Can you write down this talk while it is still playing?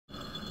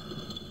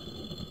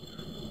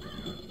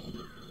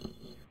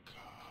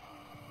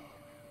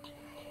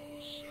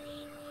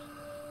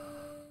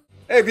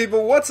Hey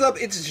people, what's up?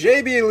 It's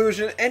JB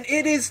Illusion, and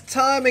it is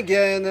time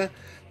again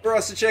for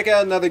us to check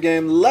out another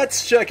game.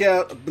 Let's check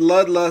out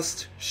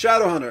Bloodlust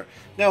Shadowhunter.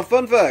 Now,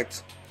 fun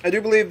fact, I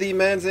do believe the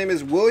man's name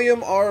is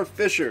William R.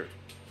 Fisher,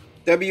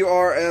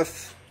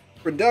 WRF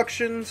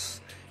Productions.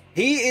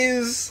 He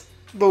is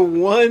the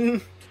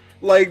one,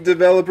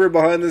 developer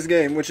behind this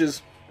game, which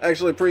is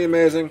actually pretty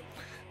amazing.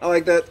 I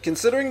like that,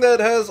 considering that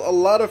it has a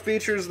lot of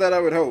features that I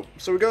would hope.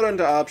 So we go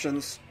into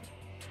options.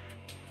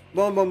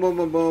 Boom, boom, boom,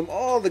 boom, boom.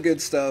 All the good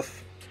stuff.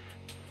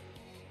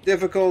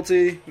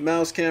 Difficulty,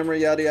 mouse, camera,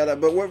 yada, yada.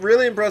 But what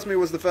really impressed me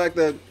was the fact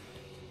that,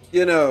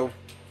 you know,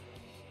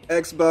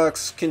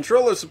 Xbox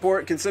controller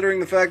support, considering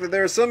the fact that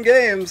there are some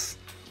games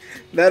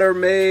that are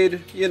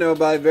made, you know,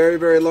 by very,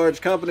 very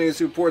large companies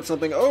who port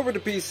something over to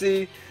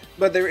PC,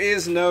 but there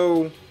is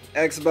no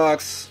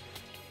Xbox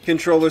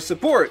controller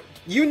support.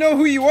 You know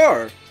who you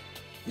are.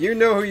 You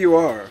know who you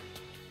are.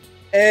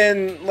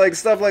 And,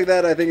 stuff like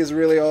that I think is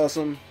really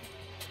awesome.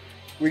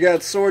 We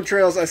got sword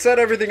trails. I set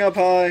everything up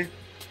high.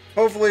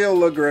 Hopefully it'll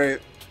look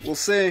great. We'll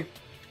see.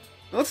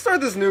 Let's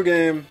start this new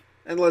game,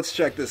 and let's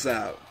check this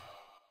out.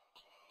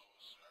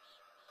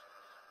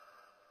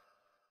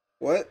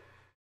 What?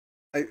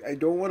 I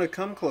don't want to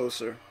come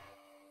closer.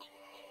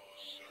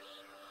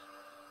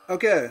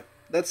 Okay,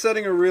 that's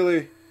setting a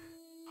really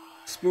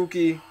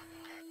spooky...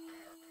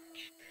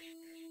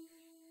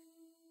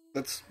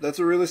 That's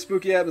a really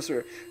spooky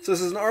atmosphere. So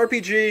this is an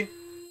RPG.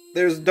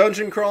 There's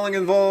dungeon crawling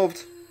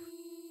involved.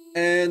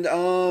 And,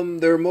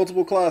 there are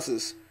multiple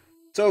classes.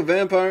 So,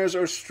 vampires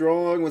are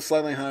strong with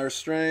slightly higher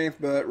strength,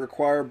 but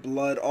require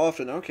blood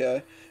often.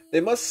 Okay. They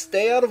must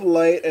stay out of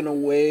light and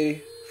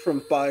away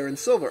from fire and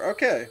silver.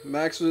 Okay.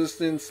 Max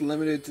resistance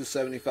limited to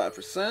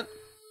 75%.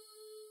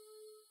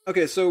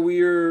 Okay, so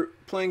we're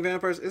playing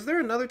vampires. Is there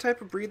another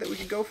type of breed that we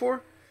could go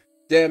for?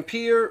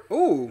 Dhampir.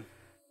 Ooh.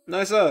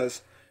 Nice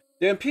eyes.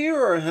 Dhampir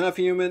are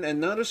half-human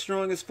and not as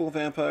strong as full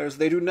vampires.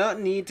 They do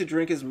not need to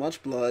drink as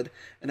much blood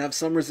and have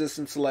some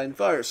resistance to light and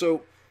fire.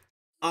 So,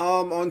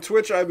 on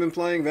Twitch I've been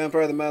playing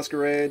Vampire the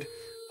Masquerade.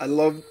 I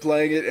love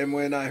playing it, and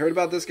when I heard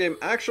about this game,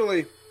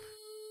 actually,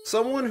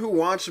 someone who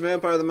watched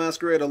Vampire the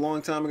Masquerade a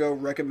long time ago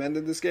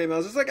recommended this game. I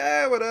was just like,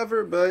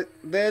 whatever, but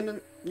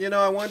then, you know,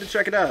 I wanted to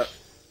check it out.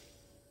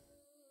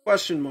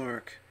 Question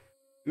mark.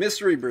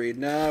 Mystery breed.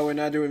 No, we're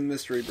not doing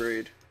mystery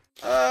breed.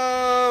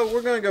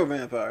 We're gonna go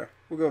vampire.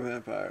 We'll go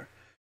vampire.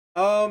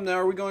 Now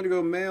are we going to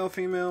go male,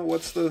 female?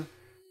 What's the...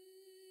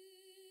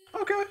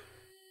 Okay.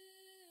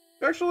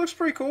 Actually looks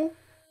pretty cool.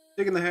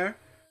 Digging the hair.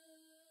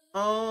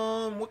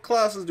 What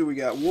classes do we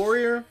got?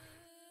 Warrior.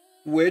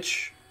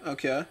 Witch.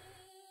 Okay.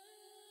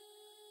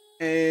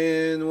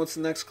 And what's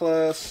the next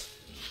class?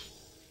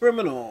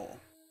 Criminal.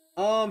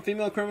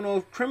 Female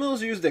criminal.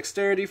 Criminals use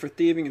dexterity for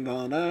thieving and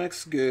violent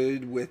acts.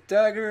 Good with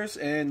daggers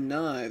and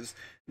knives.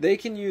 They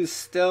can use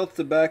stealth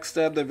to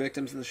backstab their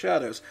victims in the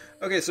shadows.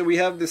 Okay, so we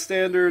have the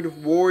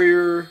standard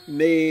warrior,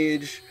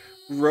 mage,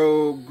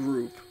 rogue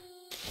group.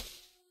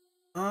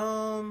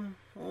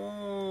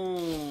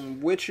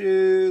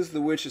 Witches.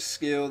 The witch is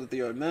skilled at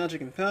the art of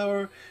magic and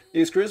power. They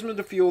use charisma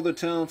to fuel their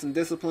talents and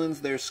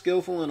disciplines. They're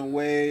skillful in a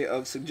way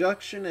of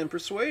seduction and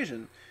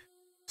persuasion.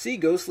 See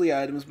ghostly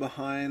items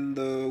behind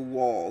the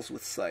walls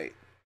with sight.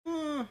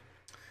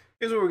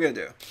 Here's what we're gonna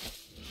do.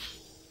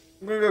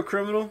 We're gonna go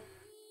criminal.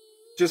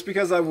 Just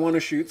because I want to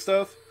shoot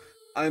stuff.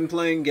 I'm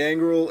playing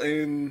Gangrel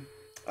in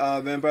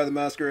Vampire the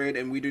Masquerade,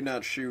 and we do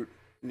not shoot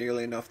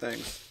nearly enough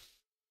things.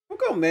 We'll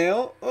go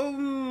male.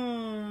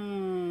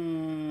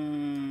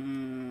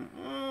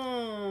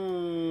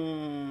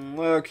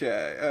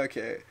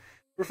 Okay.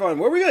 We're fine.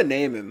 What are we going to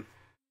name him?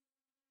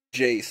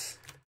 Jace.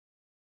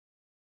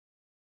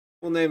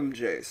 We'll name him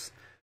Jace.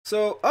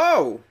 So,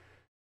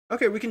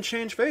 okay, we can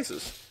change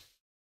faces.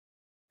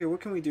 Okay,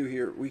 what can we do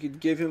here? We could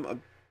give him a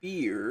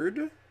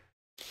beard.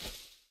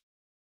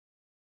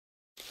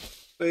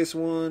 Face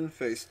 1,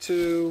 face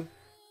 2.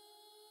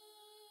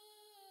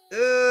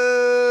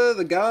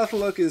 The goth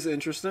look is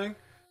interesting.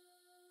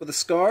 With a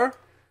scar?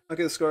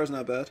 Okay, the scar is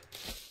not bad.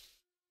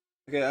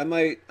 Okay, I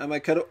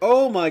might cut.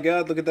 Oh my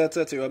god, look at that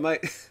tattoo. I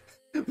might,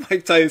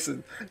 Mike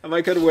Tyson. I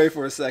might cut away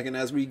for a second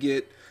as we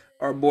get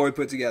our boy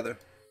put together.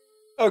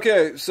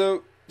 Okay,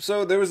 so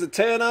there was a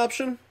tan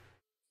option,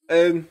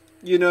 and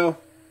you know,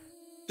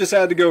 just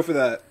had to go for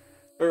that,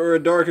 or a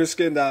darker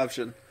skinned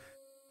option.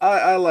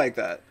 I like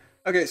that.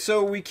 Okay,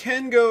 so we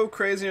can go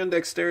crazy on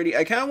dexterity.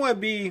 I kind of want to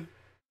be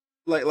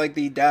like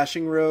the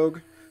dashing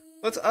rogue.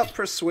 Let's up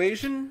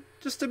persuasion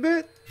just a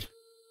bit.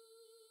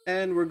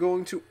 And we're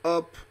going to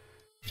up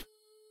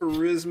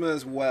charisma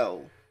as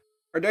well.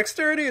 Our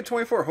dexterity at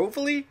 24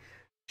 hopefully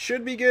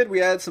should be good.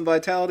 We add some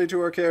vitality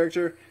to our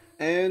character.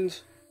 And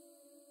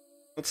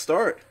let's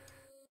start.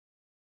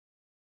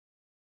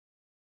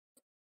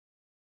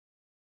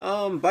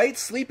 Bite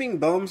sleeping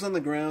bums on the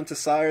ground to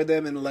sire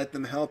them and let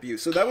them help you.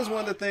 So that was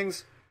one of the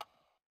things...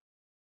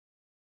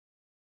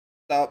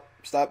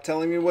 Stop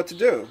telling me what to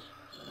do.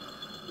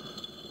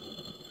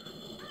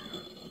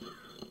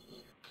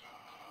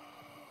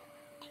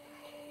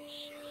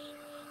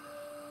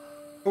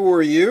 Who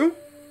are you?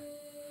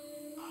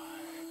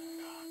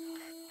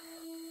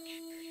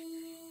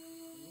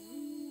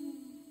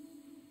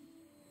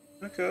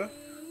 Okay.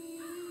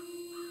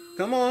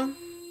 Come on.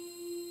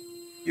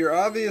 You're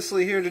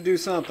obviously here to do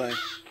something.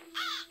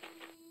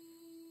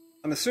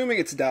 I'm assuming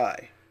it's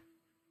die.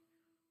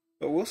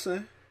 But we'll see.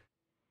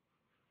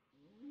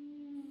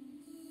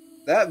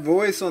 That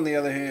voice, on the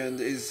other hand,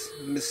 is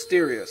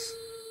mysterious.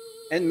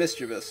 And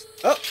mischievous.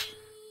 Oh!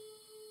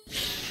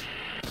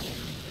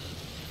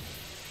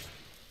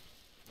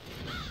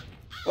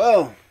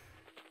 Well.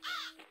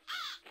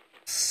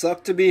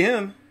 Sucked to be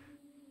him.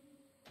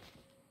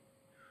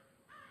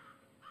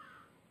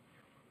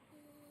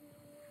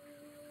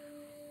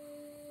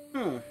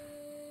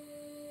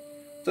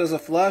 So there's a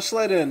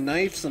flashlight and a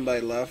knife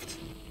somebody left.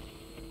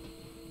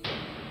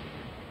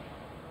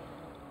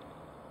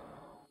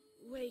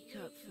 Wake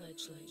up,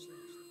 fledgling.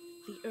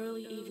 The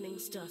early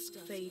evening's dusk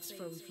fades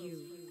from view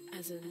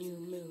as a new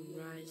moon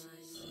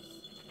rises.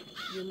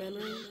 Your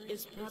memory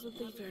is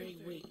probably very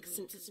weak,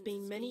 since it's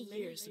been many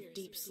years of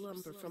deep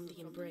slumber from the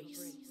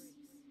embrace.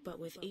 But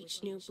with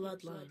each new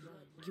bloodline,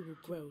 you will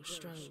grow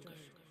stronger.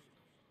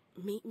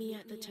 Meet me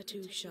at the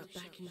tattoo shop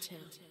back in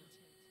town.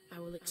 I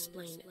will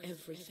explain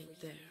everything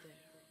there.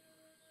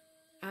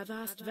 I've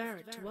asked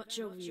Varric to watch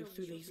over you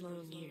through these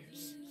long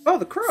years. Oh,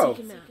 the crow!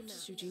 Seek him out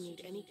should you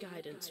need any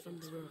guidance from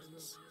the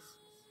ruins.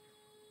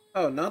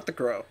 Oh, not the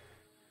crow.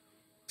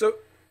 So,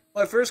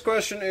 my first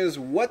question is,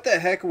 what the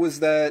heck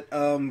was that,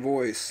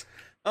 voice?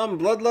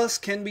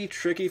 Bloodlust can be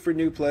tricky for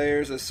new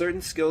players, as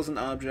certain skills and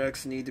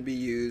objects need to be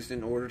used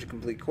in order to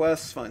complete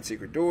quests, find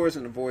secret doors,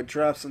 and avoid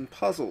traps and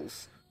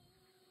puzzles.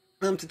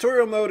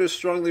 Tutorial mode is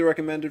strongly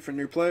recommended for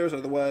new players,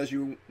 otherwise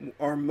you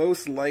are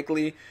most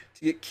likely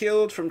to get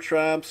killed from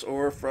traps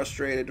or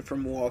frustrated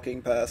from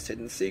walking past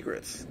hidden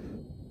secrets.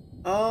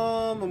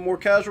 A more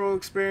casual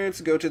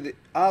experience, go to the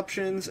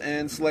options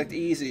and select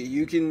easy.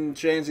 You can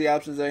change the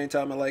options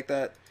anytime. I like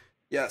that.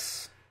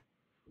 Yes.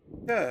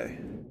 Okay.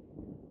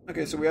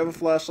 Okay, so we have a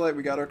flashlight,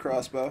 we got our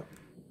crossbow.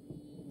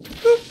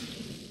 Boop.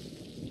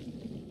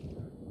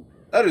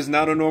 That is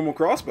not a normal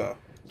crossbow.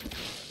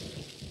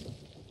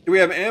 Do we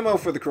have ammo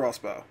for the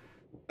crossbow?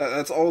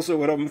 That's also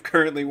what I'm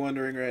currently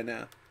wondering right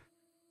now.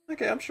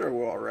 Okay, I'm sure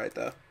we're alright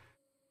though.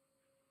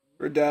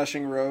 We're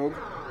dashing rogue.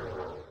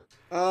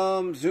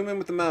 Zoom in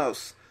with the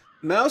mouse.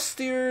 Mouse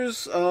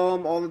steers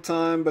all the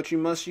time, but you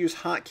must use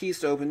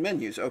hotkeys to open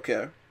menus.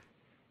 Okay.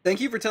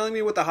 Thank you for telling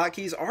me what the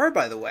hotkeys are,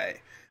 by the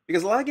way.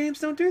 Because a lot of games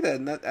don't do that,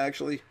 and that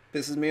actually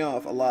pisses me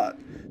off a lot.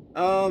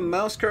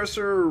 Mouse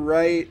cursor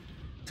right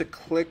to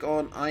click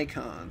on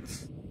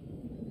icons.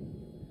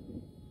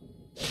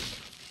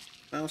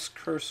 Mouse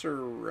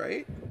cursor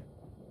right?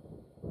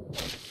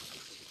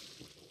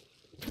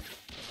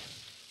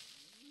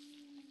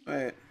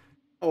 Wait,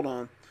 hold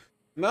on.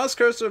 Mouse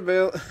cursor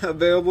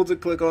available to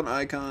click on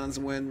icons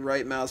when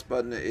right mouse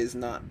button is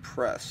not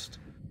pressed.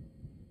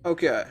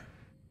 Okay.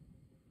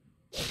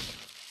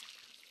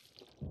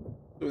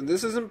 So when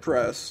this isn't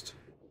pressed,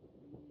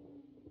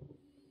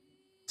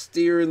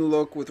 steer and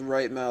look with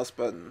right mouse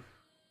button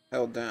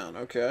held down.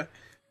 Okay.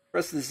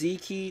 Press the Z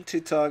key to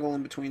toggle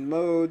in between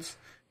modes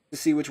to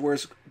see which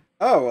words.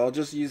 Oh, I'll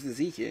just use the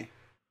Z key.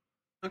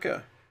 Okay.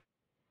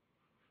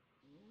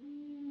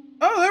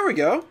 Oh, there we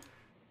go.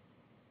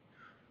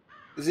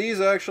 Z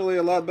is actually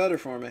a lot better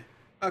for me.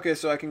 Okay,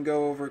 so I can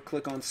go over,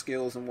 click on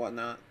skills and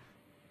whatnot.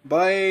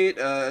 Bite,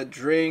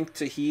 drink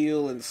to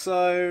heal and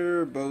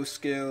sire, bow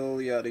skill,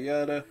 yada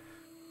yada.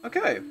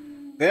 Okay.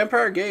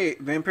 Vampire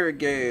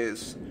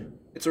gaze.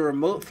 It's a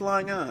remote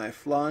flying eye,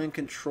 flying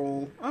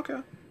control. Okay.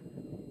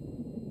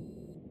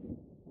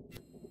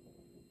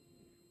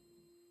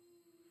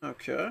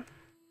 Okay.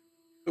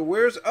 So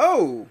where's...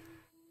 Oh!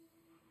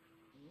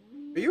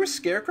 Are you a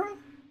scarecrow?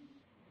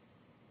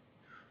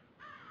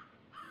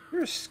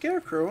 You're a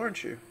scarecrow,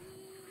 aren't you?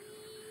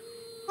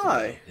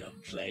 Hi.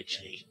 Welcome,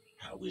 fledgling.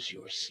 How was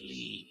your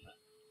sleep?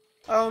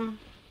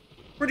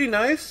 Pretty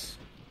nice.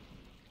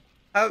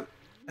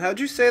 How'd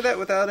you say that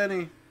without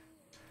any...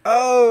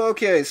 Oh,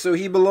 okay, so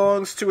he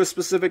belongs to a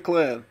specific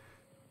clan.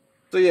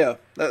 So yeah,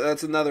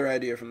 that's another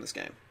idea from this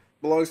game.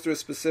 Belongs to a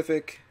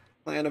specific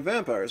clan of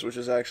vampires, which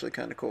is actually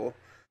kind of cool.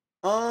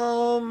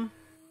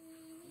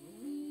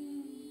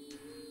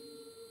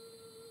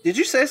 Did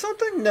you say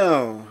something?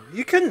 No,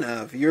 you couldn't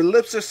have. Your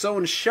lips are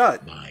sewn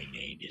shut. My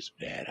name is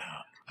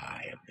Beddock.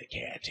 I am the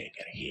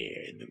caretaker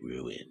here in the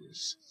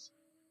ruins.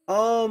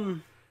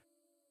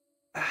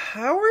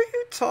 How are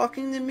you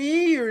talking to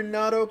me? You're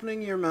not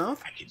opening your mouth?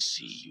 I can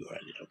see you are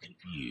a little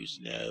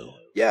confused, no?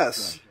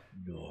 Yes.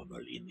 Quite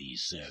normal in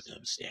these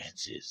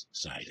circumstances.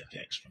 Side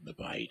effects from the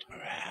bite,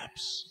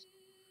 perhaps.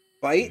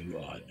 Bite? You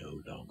are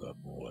no longer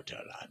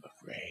mortal, I'm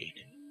afraid.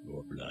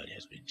 Your blood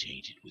has been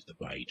tainted with the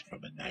bite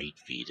from a night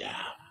feeder.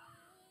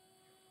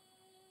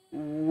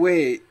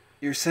 Wait,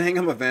 you're saying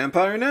I'm a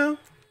vampire now?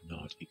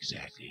 Not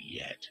exactly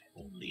yet.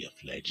 Only a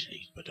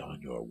fledgling, but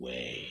on your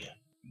way.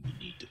 You will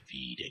need to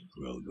feed and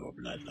grow your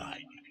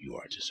bloodline if you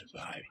are to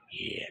survive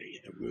here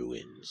in the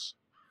ruins.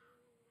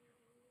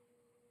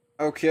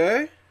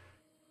 Okay.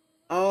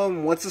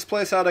 What's this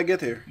place? How'd I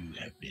get here? You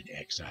have been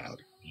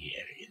exiled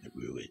here in the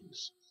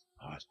ruins.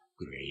 Part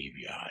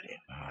graveyard and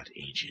part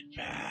ancient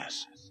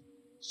past.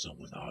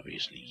 Someone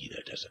obviously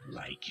either doesn't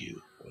like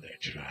you, or they're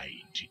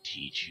trying to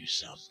teach you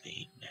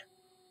something.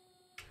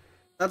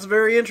 That's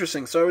very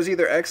interesting. So I was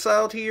either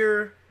exiled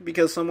here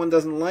because someone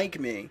doesn't like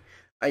me,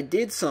 I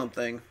did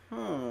something,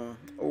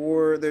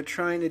 or they're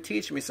trying to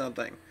teach me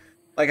something.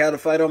 Like how to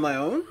fight on my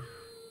own?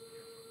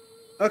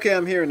 Okay,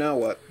 I'm here, now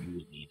what? You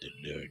will need to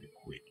learn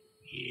quick.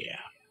 Yeah,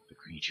 the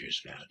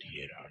creatures found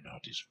here are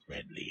not as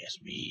friendly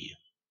as me.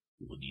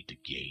 You will need to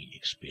gain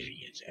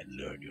experience and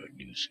learn your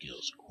new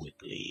skills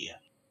quickly.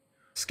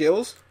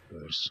 Skills?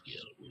 First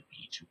skill will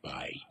be to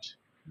bite.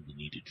 You will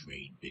need to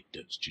drain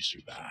victims to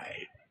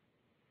survive.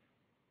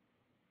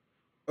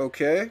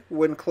 Okay,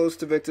 when close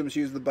to victims,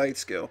 use the bite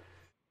skill.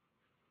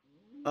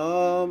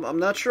 I'm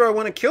not sure I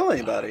want to kill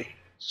anybody. Fine.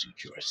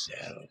 Suit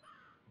yourself.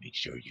 Make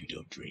sure you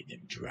don't drain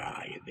them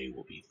dry and they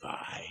will be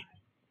fine.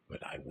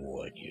 But I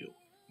warn you,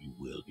 you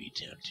will be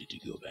tempted to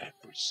go back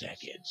for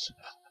seconds.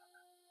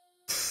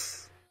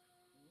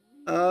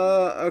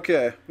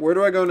 Okay. Where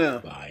do I go now?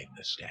 Find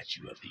the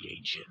statue of the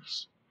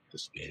ancients. The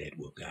spirit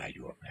will guide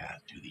your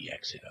path to the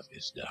exit of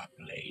this dark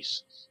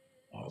place.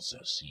 Also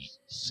see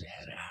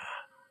Sarah.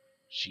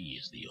 She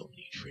is the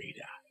only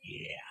traitor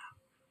here.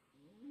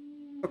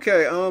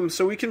 Okay,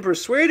 so we can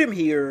persuade him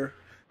here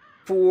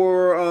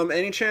for,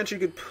 any chance you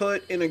could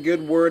put in a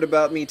good word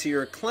about me to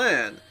your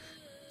clan.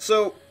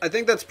 So, I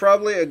think that's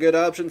probably a good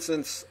option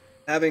since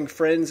having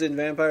friends in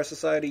Vampire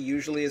Society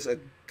usually is a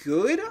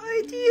good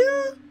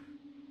idea?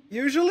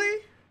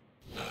 Usually?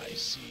 I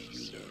see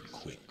you learn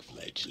quick,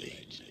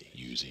 fledgling,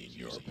 using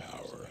your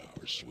power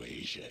of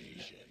persuasion.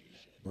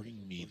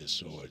 Bring me the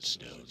sword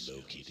stone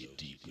located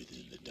deep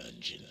within the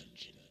dungeon,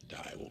 and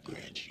I will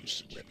grant you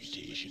some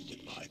reputation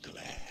with my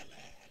clan.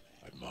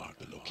 I've marked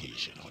the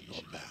location on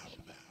your map.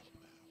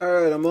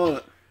 Alright, I'm on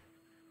it.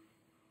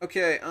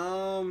 Okay,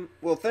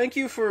 well, thank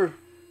you for...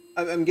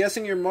 I'm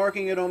guessing you're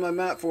marking it on my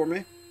map for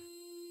me.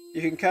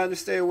 You can kind of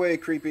stay away,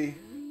 creepy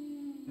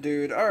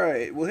dude.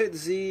 Alright, we'll hit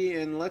Z,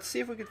 and let's see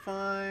if we can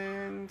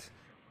find...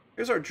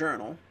 Here's our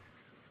journal.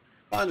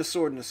 Find a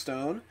sword and a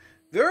stone.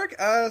 Varric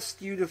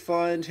asked you to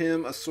find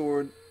him a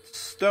sword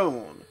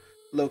stone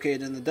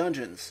located in the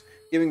dungeons.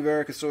 Giving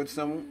Varric a sword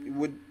stone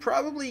would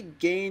probably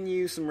gain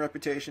you some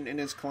reputation in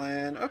his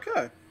clan.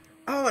 Okay.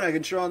 Oh, and I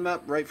can show on the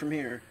map right from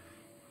here.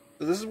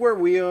 So this is where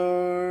we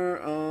are.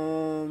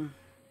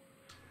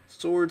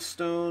 Sword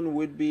stone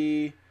would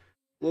be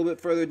a little bit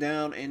further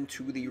down and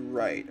to the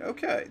right.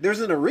 Okay.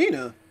 There's an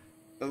arena.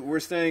 But we're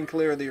staying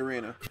clear of the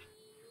arena.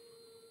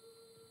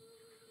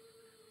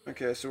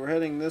 Okay, so we're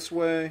heading this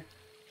way.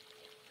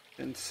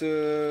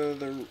 Into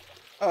the...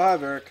 Oh, hi,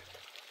 Varric.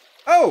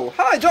 Oh,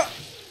 hi,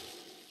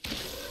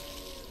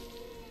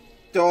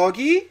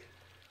 Doggy?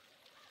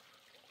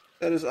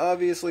 That is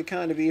obviously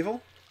kind of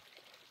evil.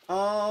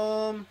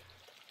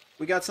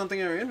 We got something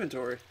in our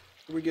inventory.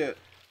 What do we get?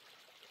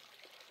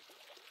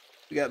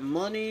 We got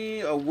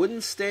money, a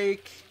wooden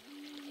stake,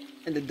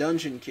 and a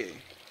dungeon key.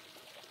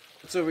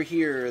 What's over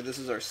here? This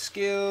is our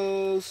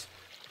skills.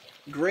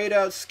 Grayed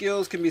out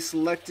skills can be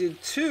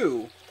selected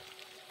to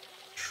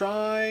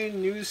try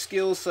new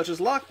skills such as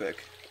lockpick.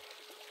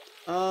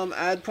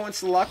 Add points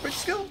to the lockpick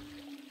skill?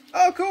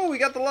 Oh, cool, we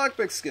got the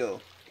lockpick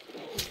skill.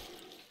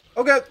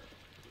 Okay.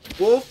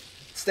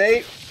 Wolf,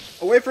 stay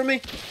away from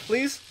me,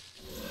 please.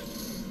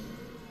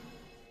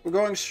 We're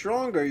going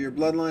stronger. Your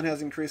bloodline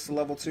has increased to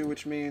level 2,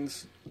 which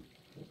means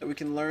that we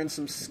can learn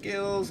some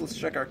skills. Let's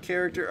check our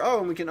character. Oh,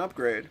 and we can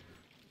upgrade.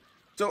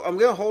 So I'm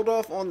going to hold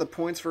off on the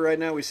points for right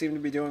now. We seem to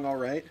be doing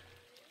alright.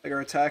 Like,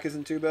 our attack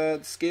isn't too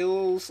bad.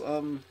 Skills,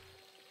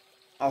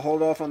 I'll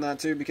hold off on that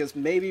too, because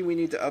maybe we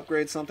need to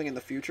upgrade something in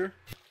the future.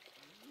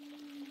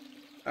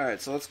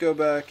 Alright, so let's go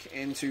back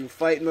into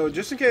fight mode,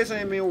 just in case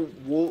any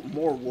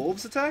more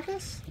wolves attack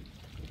us.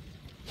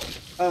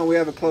 Oh, we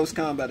have a close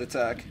combat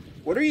attack.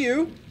 What are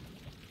you?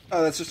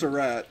 Oh, that's just a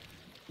rat.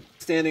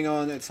 Standing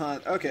on its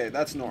hind... Okay,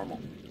 that's normal.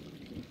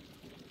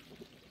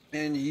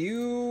 And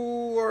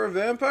you are a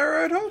vampire,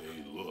 I'd hope?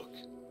 Hey, look.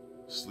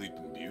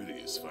 Sleeping Beauty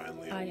is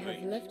finally I awake.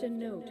 have left a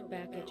note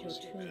back at your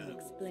tomb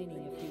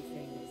explaining a few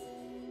things.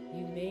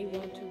 You may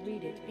want to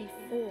read it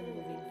before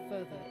moving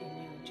further in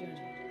your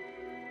journey.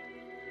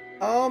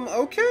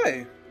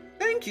 Okay.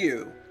 Thank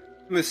you,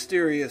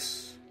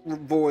 mysterious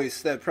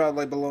voice that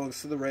probably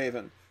belongs to the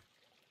Raven.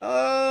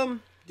 Do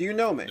you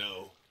know me?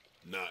 No,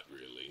 not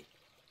really.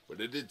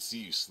 But I did see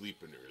you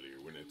sleeping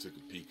earlier when I took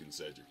a peek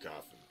inside your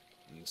coffin.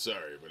 I'm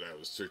sorry, but I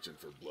was searching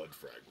for blood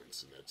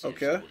fragments, and that's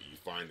usually what you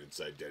find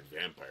inside dead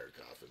vampire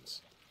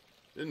coffins.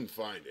 Didn't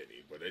find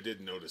any, but I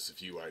did notice a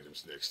few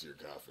items next to your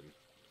coffin.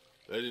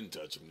 I didn't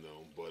touch them,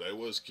 though, but I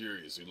was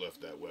curious who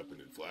left that weapon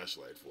and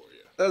flashlight for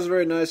you. That was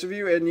very nice of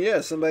you, and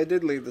yeah, somebody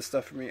did leave this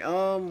stuff for me.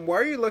 Why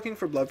are you looking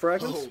for blood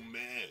fragments? Oh,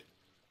 man.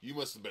 You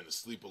must have been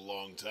asleep a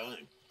long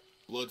time.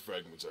 Blood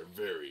fragments are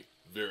very,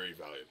 very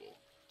valuable.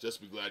 Just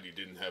be glad you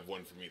didn't have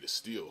one for me to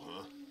steal,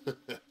 huh?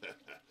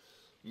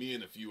 Me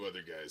and a few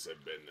other guys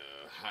have been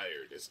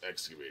hired as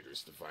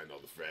excavators to find all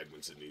the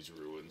fragments in these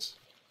ruins.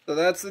 So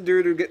that's the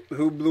dude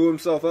who blew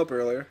himself up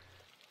earlier.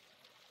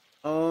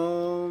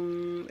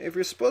 If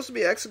you're supposed to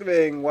be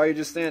excavating, why are you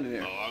just standing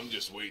here? Oh, I'm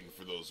just waiting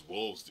for those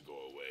wolves to go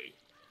away.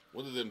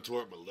 One of them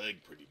tore up my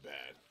leg pretty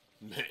bad.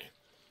 Man,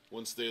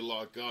 once they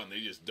lock on, they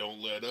just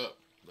don't let up.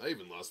 I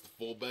even lost a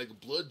full bag of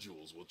blood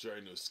jewels while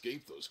trying to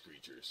escape those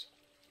creatures.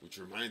 Which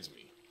reminds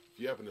me, if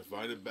you happen to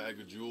find a bag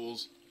of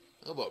jewels,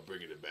 how about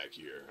bringing it back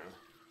here, huh?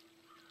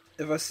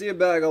 If I see a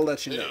bag, I'll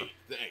let you know. Hey,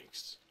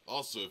 thanks.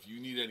 Also, if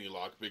you need any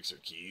lockpicks or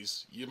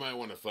keys, you might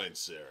want to find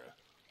Sarah.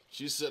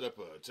 She set up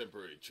a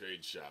temporary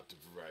trade shop to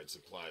provide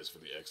supplies for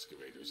the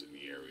excavators in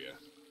the area.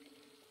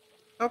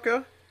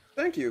 Okay.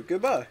 Thank you.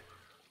 Goodbye.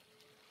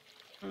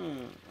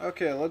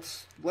 Okay,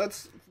 let's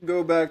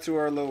go back to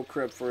our little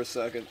crypt for a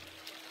second.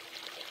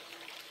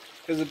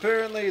 Because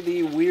apparently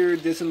the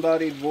weird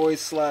disembodied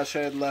voice /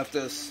 head left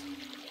us.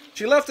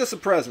 She left us a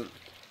present.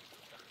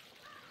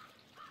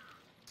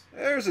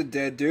 There's a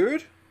dead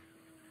dude.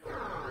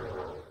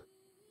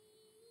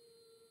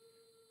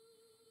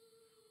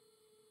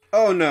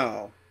 Oh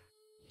no.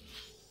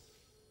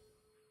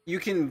 You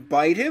can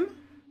bite him?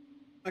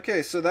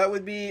 Okay, so that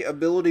would be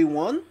ability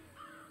 1?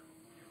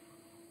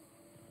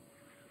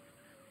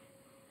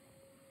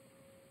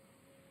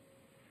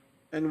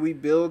 And we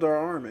build our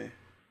army.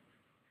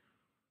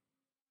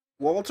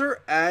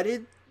 Walter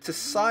added to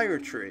Sire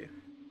Tree.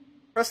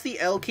 Press the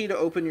L key to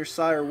open your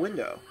Sire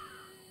window.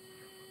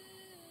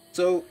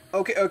 So,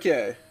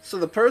 okay. So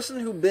the person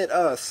who bit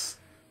us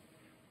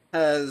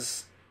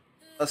has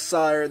a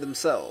sire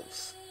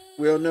themselves.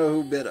 We don't know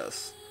who bit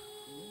us.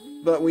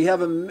 But we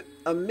have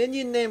a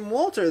minion named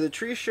Walter. The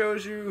tree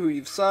shows you who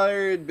you've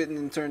sired, bitten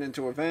and turned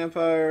into a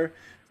vampire.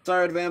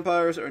 Sired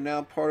vampires are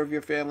now part of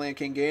your family and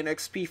can gain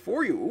XP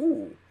for you.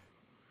 Ooh.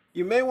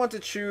 You may want to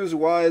choose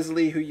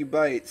wisely who you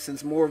bite,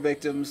 since some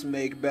victims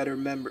make better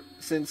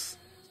members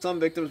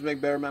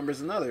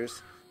than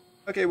others.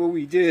 Okay, well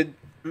we did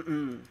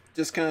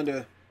just kind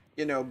of,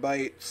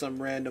 bite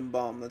some random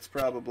bum. That's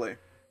probably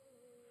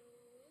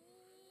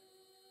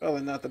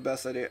not the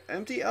best idea.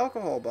 Empty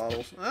alcohol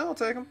bottles. I'll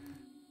take them.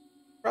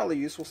 Probably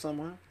useful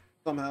somehow,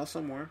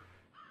 somewhere.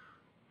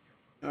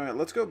 Alright,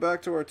 let's go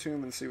back to our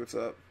tomb and see what's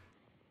up.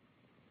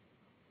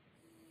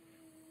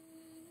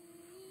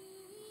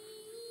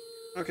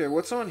 Okay,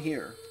 what's on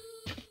here?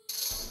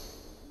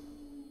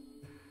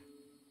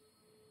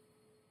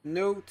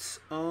 Notes,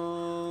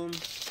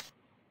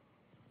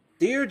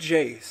 Dear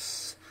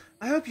Jace,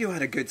 I hope you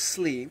had a good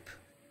sleep.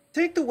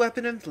 Take the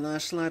weapon and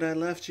flashlight I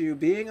left you.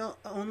 Being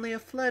only a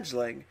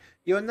fledgling,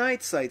 your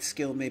night sight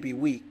skill may be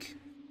weak.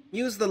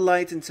 Use the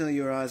light until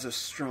your eyes are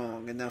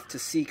strong enough to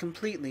see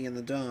completely in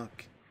the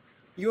dark.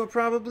 You are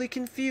probably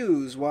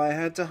confused why I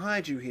had to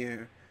hide you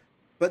here,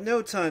 but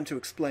no time to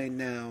explain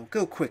now.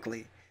 Go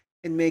quickly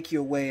and make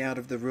your way out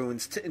of the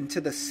ruins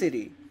into the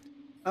city.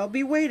 I'll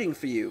be waiting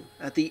for you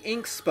at the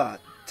Ink Spot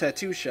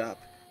tattoo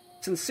shop.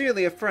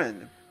 Sincerely, a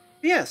friend.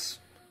 Yes,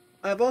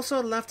 I've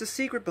also left a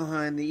secret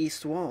behind the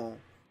east wall.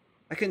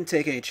 I couldn't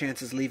take any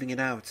chances leaving it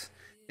out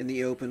in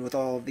the open with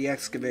all of the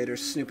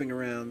excavators snooping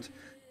around,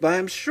 but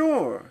I'm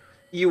sure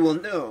you will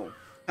know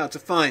how to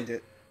find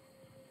it.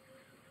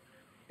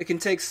 It can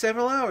take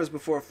several hours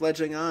before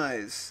fledgling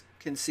eyes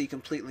can see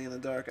completely in the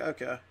dark.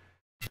 Okay.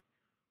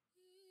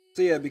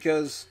 So yeah,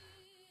 because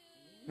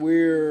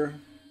we're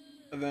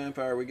a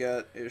vampire, we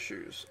got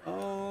issues.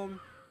 What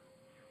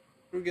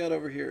we got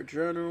over here?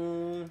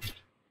 Journal.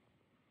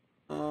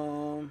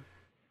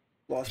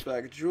 Lost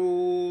bag of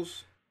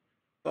jewels.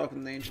 Talk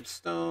with an ancient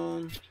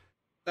stone.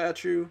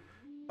 Statue.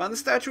 Find the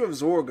statue of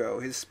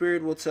Zorgo. His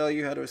spirit will tell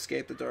you how to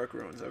escape the dark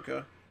ruins,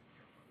 okay?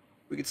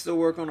 We can still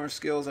work on our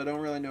skills. I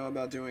don't really know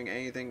about doing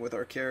anything with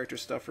our character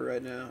stuff for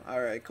right now.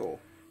 Alright, cool.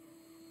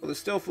 Well, they're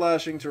still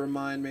flashing to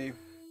remind me,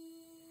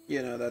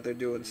 that they're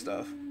doing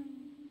stuff.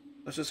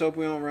 Let's just hope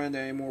we don't run into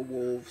any more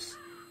wolves.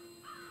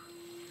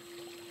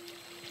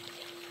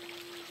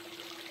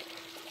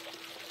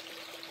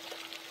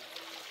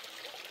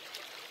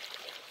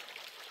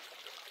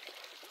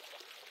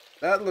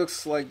 That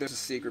looks like there's a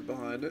secret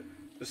behind it.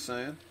 Just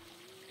saying.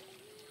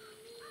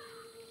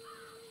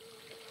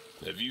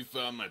 Have you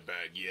found my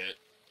bag yet?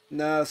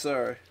 Nah,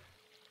 sorry.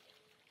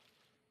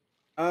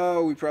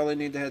 Oh, we probably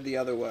need to head the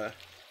other way.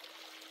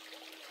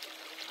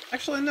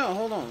 Actually, no,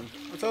 hold on.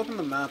 Let's open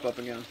the map up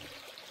again.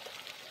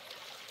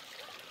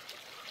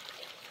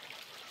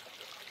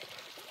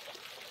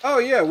 Oh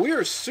yeah, we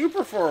are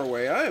super far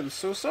away. I am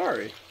so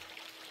sorry.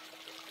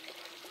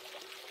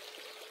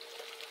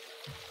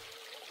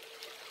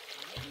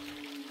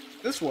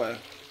 This way.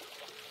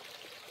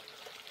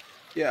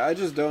 Yeah, I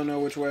just don't know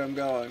which way I'm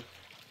going.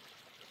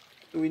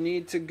 We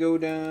need to go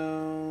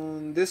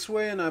down this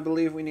way, and I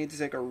believe we need to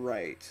take a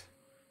right.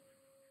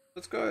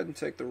 Let's go ahead and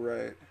take the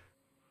right.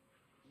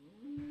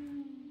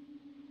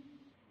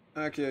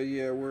 Okay,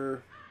 yeah, we're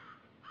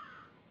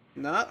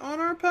not on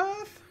our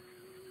path?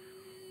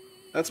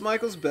 That's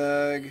Michael's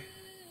bag.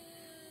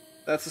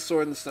 That's the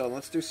sword and the stone.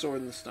 Let's do sword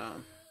and the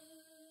stone.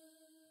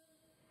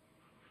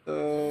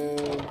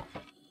 So...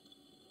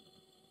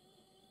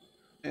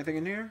 anything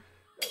in here?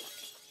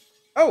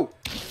 Oh!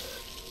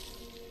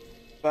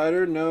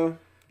 Spider? No.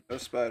 No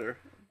spider.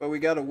 But we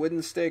got a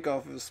wooden stake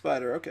off of a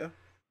spider. Okay.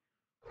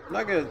 I'm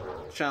not gonna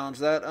challenge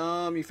that.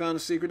 You found a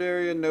secret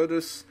area.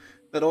 Notice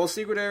that all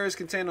secret areas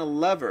contain a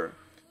lever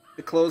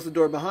to close the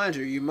door behind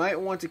you. You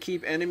might want to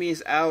keep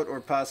enemies out or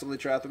possibly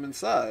trap them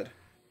inside.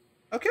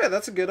 Okay,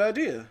 that's a good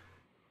idea.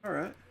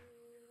 Alright.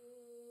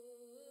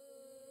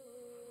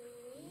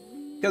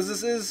 Because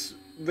this is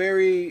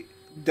very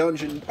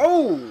dungeon...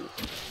 Oh!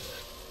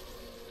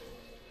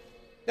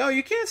 No,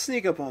 you can't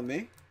sneak up on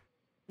me.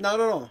 Not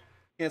at all.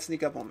 You can't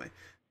sneak up on me.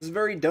 This is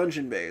very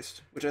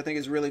dungeon-based, which I think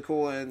is really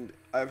cool, and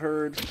I've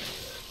heard...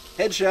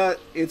 Headshot,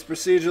 it's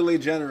procedurally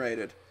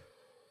generated.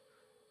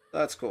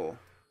 That's cool.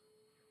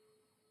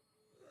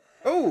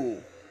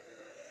 Oh!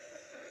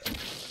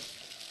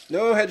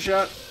 No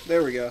headshot.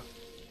 There we go.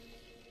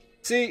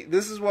 See,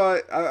 this is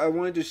why I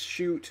wanted to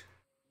shoot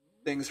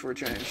things for a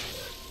change.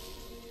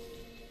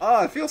 Oh,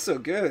 I feel so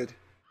good.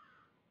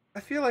 I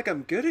feel like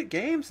I'm good at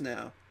games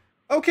now.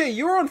 Okay,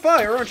 you're on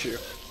fire, aren't you?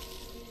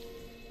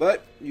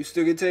 But you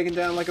still get taken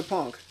down like a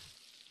punk.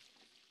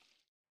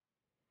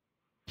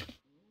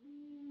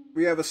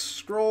 We have a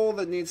scroll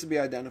that needs to be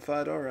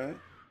identified, alright.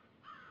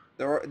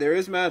 There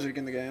is magic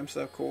in the game,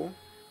 so cool.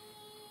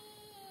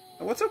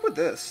 Now, what's up with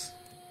this?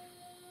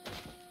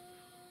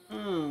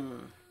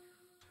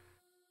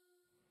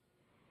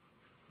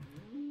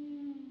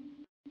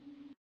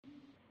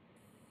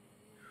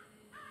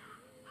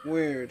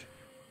 Weird.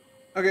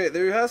 Okay,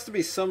 there has to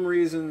be some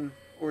reason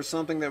or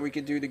something that we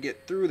could do to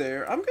get through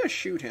there. I'm gonna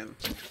shoot him.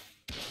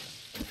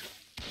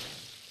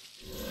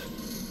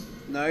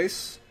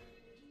 Nice.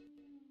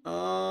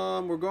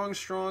 We're going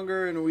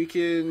stronger and we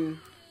can...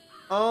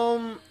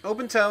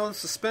 open talent,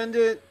 suspend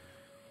it.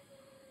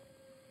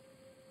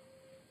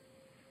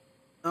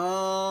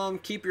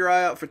 Keep your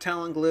eye out for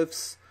talent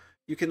glyphs.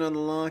 You can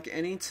unlock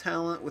any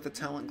talent with a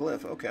talent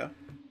glyph. Okay.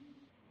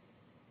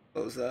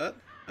 Close that.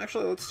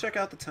 Actually, let's check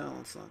out the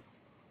talents then.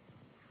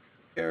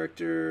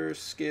 Character,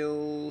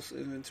 skills,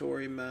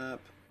 inventory, map.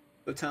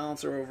 The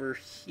talents are over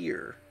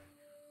here.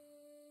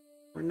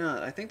 Or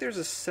not. I think there's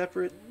a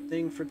separate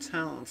thing for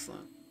talents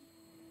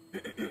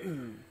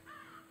then.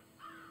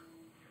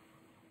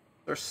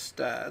 Our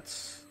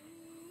stats.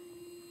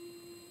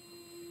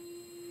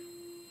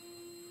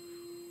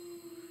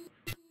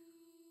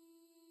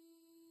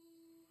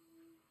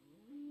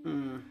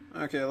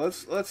 Okay,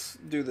 let's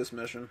do this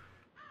mission.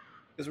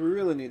 Because we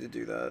really need to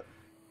do that.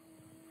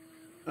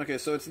 Okay,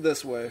 so it's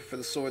this way for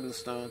the sword and the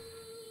stone.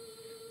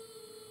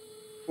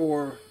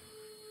 Or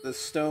the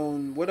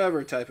stone,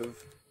 whatever type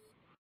of...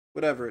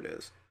 Whatever it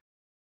is.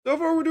 So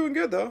far we're doing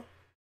good though.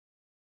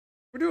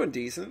 We're doing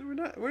decent.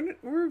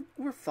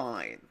 We're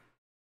fine.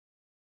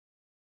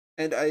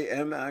 And I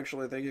am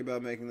actually thinking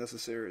about making this a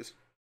series.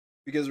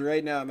 Because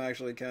right now I'm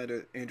actually kind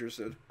of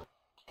interested.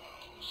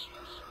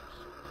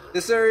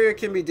 This area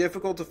can be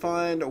difficult to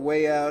find a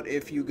way out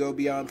if you go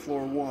beyond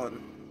floor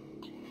 1.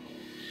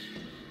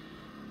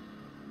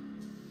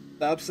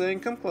 Stop saying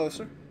come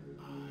closer.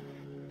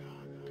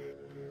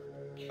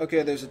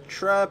 Okay, there's a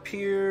trap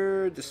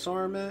here.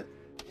 Disarm it.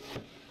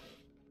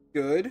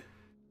 Good.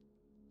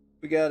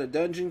 We got a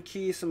dungeon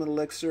key, some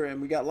elixir,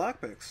 and we got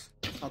lockpicks.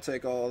 I'll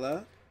take all of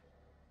that.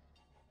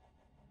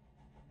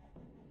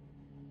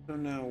 So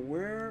now,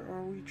 where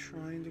are we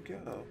trying to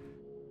go?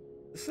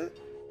 Is it?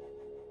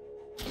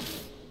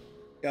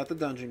 Got the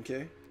dungeon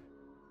key.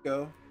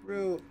 Go.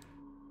 Real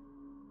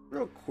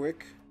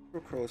quick.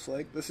 Real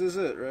close-like. This is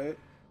it, right?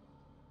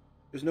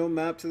 There's no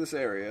map to this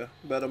area,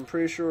 but I'm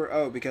pretty sure...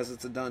 Oh, because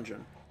it's a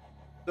dungeon.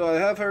 So I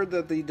have heard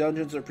that the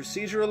dungeons are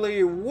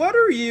procedurally... What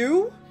are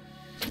you?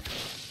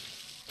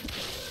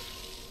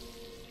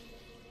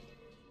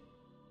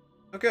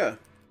 Okay.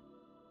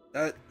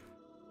 That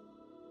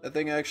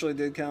thing actually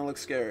did kind of look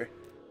scary.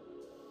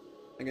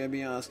 I'm gonna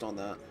be honest on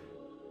that.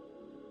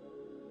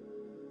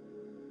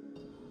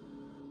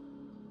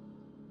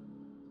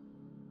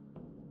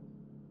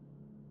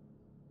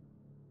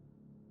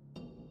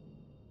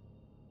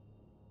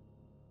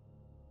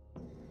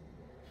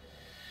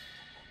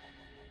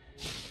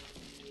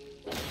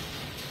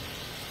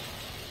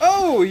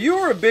 Oh,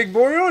 you're a big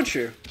boy, aren't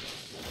you?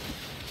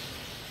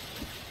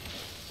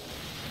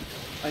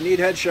 I need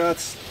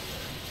headshots.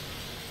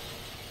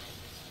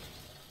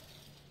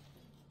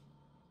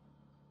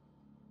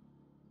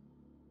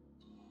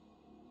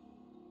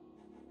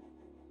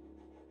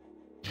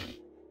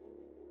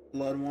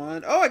 Blood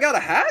wine. Oh, I got a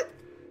hat?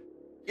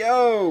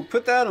 Yo,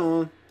 put that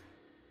on.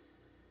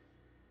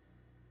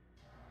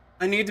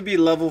 I need to be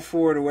level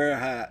 4 to wear a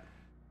hat.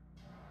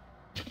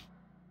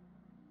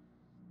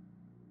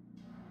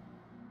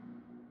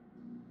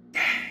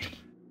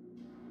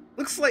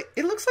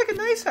 It looks like a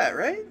nice hat,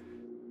 right?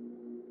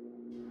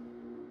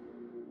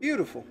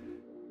 Beautiful.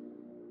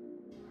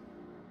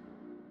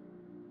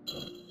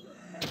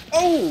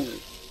 Oh!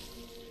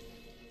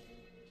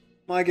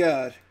 My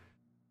God.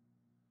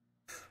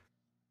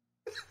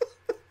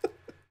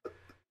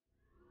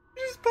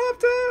 Just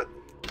popped out.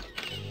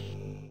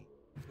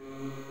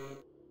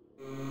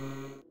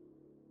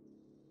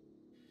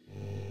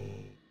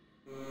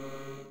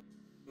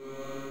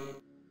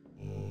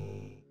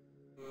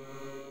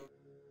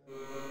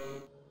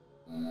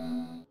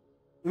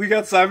 We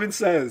got Simon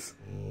Says.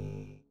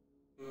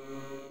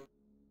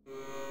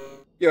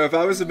 Yo, if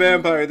I was a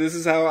vampire, this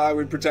is how I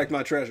would protect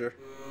my treasure.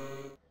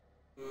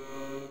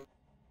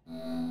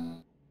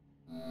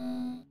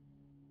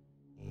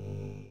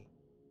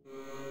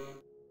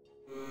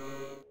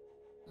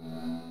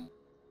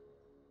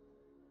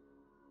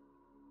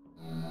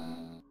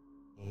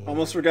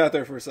 Almost forgot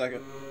there for a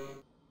second.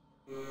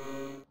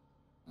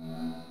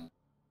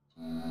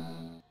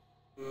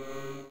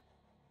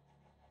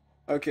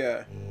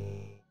 Okay.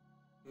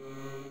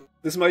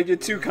 This might get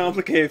too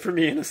complicated for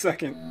me in a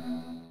second.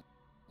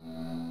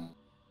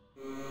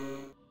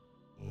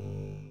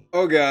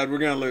 Oh god, we're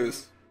gonna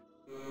lose.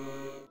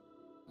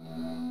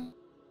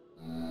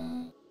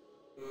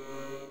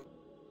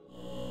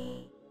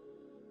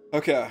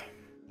 Okay.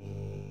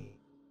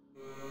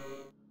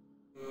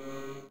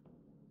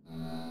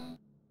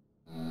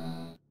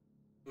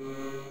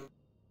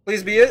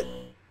 Please be it.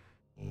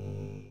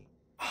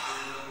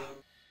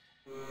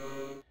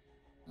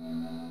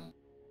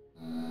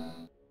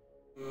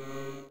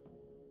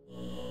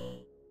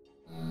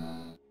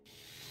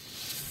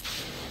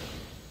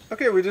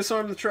 Okay, we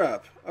disarmed the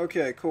trap.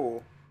 Okay,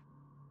 cool.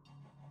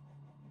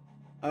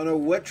 I don't know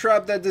what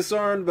trap that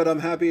disarmed, but I'm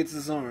happy it's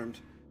disarmed.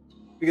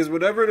 Because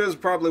whatever it is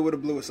probably would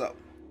have blew us up.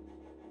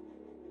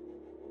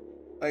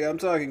 Like, I'm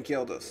talking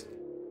killed us.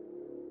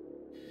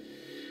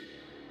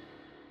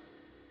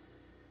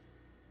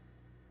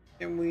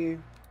 Can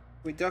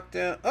we duck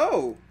down?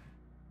 Oh!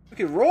 We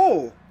can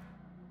roll!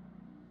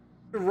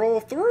 We can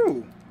roll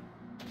through!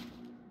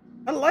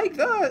 I like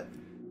that!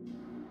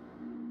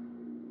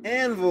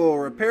 Anvil,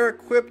 repair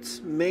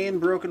equipped main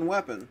broken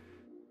weapon.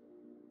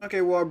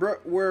 Okay, well,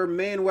 our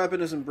main weapon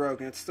isn't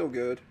broken, it's still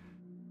good.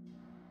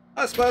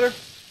 Hi, spider!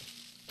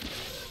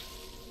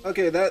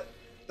 Okay, that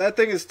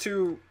thing is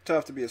too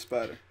tough to be a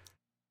spider.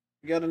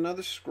 We got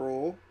another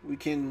scroll. We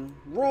can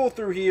roll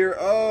through here.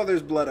 Oh,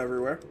 there's blood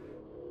everywhere.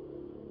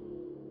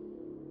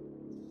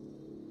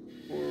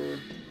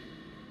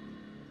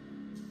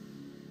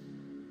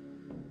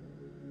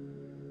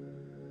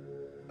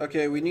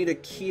 Okay, we need a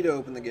key to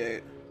open the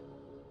gate.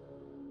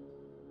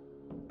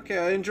 Okay,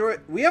 I enjoy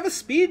it. We have a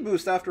speed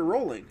boost after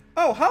rolling.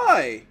 Oh,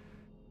 hi!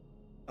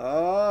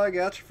 Oh, I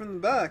got you from the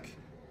back.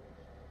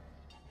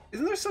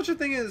 Isn't there such a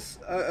thing as...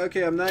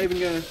 okay, I'm not even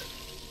gonna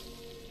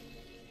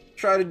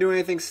try to do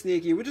anything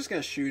sneaky. We're just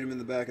gonna shoot him in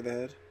the back of the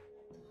head.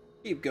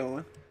 Keep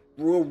going.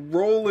 We're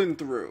rolling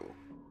through.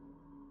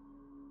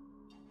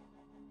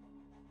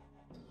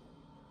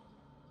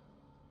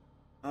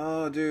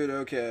 Oh, dude,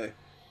 okay.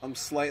 I'm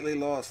slightly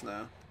lost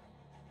now.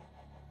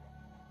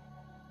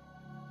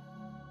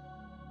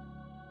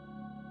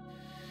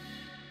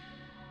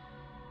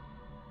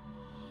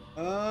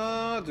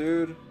 Oh,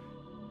 dude.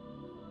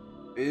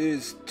 It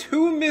is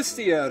too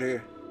misty out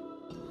here.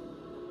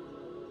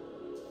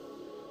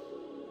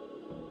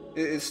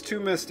 It's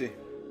too misty.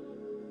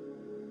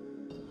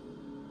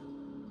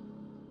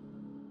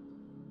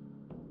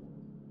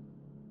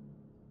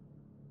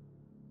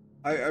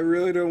 I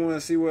really don't want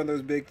to see one of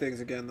those big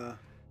things again, though.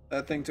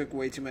 That thing took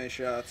way too many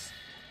shots.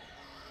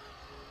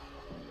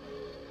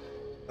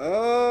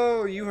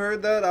 Oh, you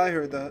heard that? I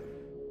heard that.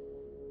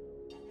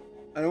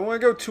 I don't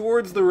want to go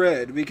towards the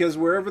red, because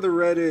wherever the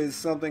red is,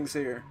 something's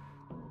here.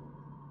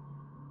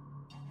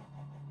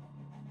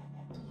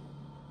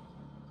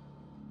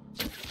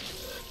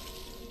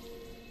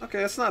 Okay,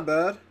 that's not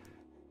bad.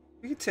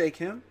 We can take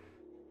him.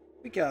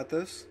 We got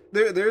this.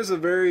 There's a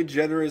very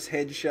generous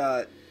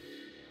headshot.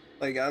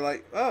 Like, I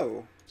like...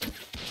 Oh.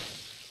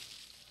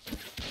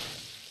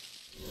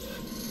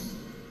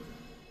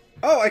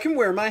 Oh, I can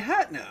wear my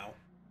hat now.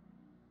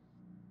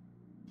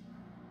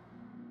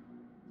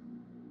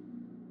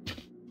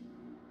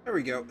 There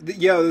we go.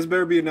 Yo, this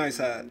better be a nice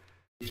hat.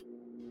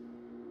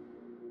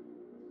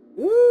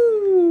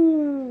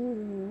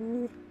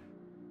 Woo!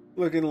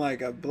 Looking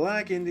like a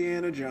black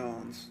Indiana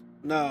Jones.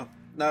 No,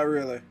 not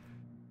really.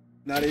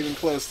 Not even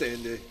close to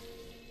Indy.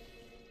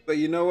 But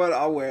you know what?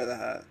 I'll wear the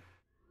hat.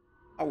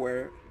 I'll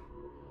wear it.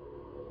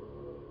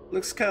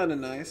 Looks kind of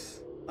nice.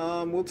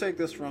 We'll take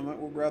this from it.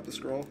 We'll grab the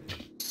scroll.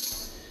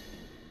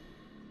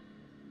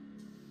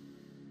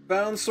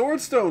 Found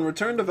Swordstone.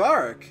 Return to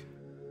Varric.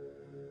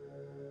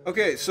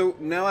 Okay, so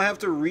now I have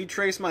to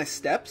retrace my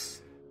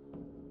steps?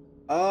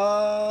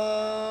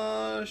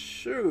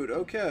 Shoot,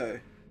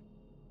 okay.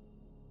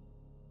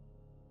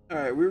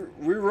 Alright, we're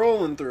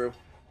rolling through.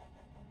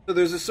 So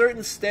there's a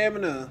certain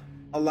stamina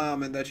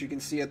allowment that you can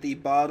see at the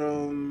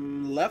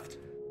bottom left.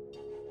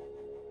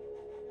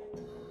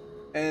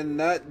 And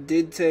that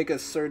did take a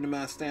certain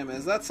amount of stamina.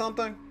 Is that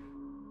something?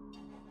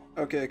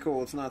 Okay,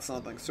 cool, it's not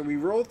something. So we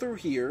roll through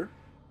here.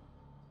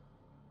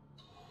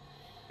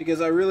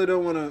 Because I really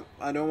don't want to.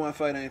 I don't want to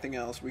fight anything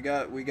else. We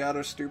got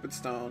our stupid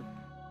stone,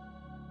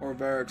 or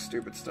Varric's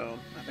stupid stone.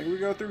 I think we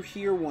go through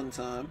here one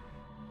time.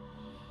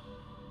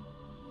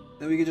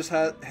 Then we can just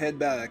head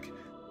back.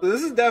 So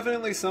this is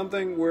definitely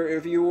something where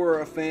if you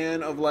were a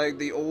fan of like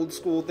the old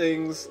school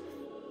things,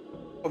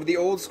 of the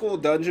old school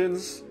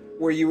dungeons,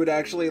 where you would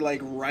actually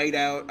like write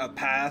out a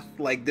path,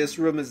 like this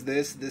room is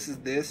this is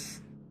this.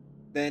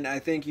 then I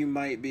think you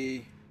might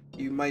be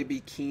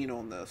keen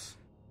on this.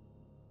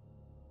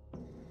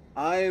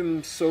 I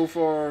am so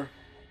far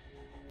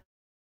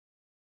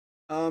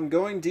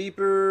going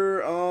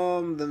deeper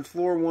than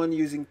floor 1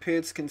 using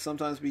pits can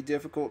sometimes be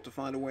difficult to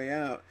find a way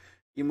out.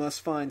 You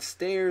must find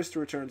stairs to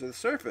return to the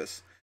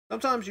surface.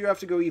 Sometimes you have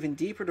to go even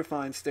deeper to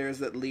find stairs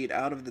that lead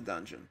out of the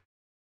dungeon.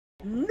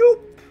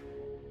 Nope.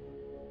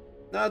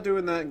 Not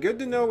doing that. Good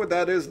to know what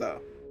that is,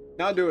 though.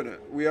 Not doing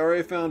it. We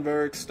already found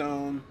Varric's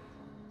Stone.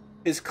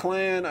 His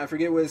clan, I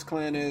forget what his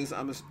clan is.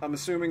 I'm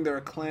assuming they're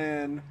a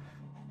clan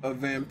of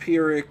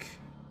vampiric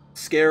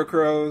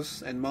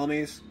scarecrows and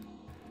mummies.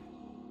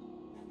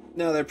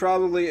 No, they're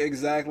probably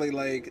exactly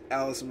like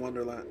Alice in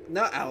Wonderland.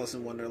 Not Alice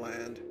in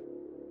Wonderland.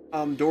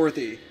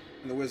 Dorothy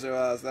in The Wizard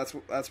of Oz.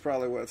 That's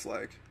probably what it's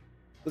like.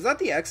 Was that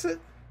the exit?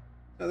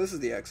 No, this is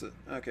the exit.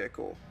 Okay,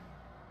 cool.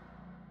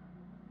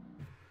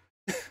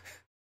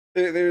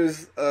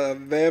 There's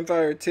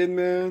Vampire Tin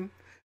Man,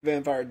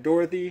 Vampire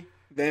Dorothy,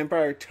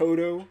 Vampire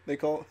Toto, they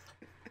call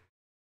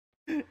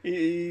it.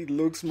 He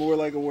looks more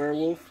like a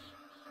werewolf.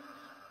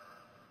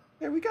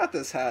 Hey, we got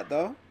this hat,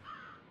 though.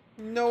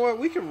 You know what?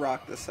 We can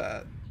rock this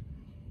hat.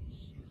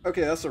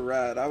 Okay, that's a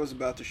rat. I was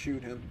about to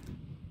shoot him.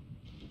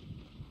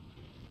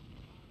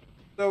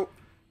 So,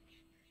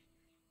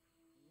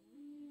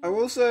 I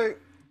will say,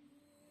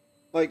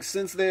 like,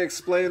 since they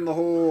explained the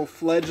whole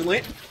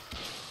fledgling...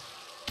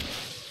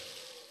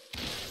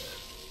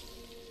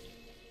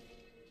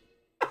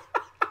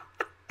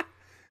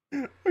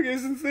 Okay,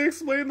 since they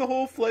explained the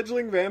whole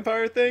fledgling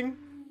vampire thing,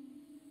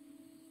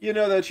 you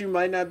know, that you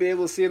might not be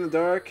able to see in the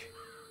dark,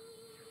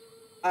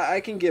 I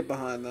can get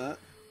behind that.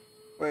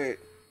 Wait.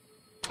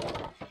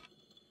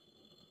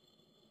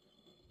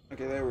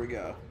 Okay, there we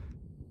go.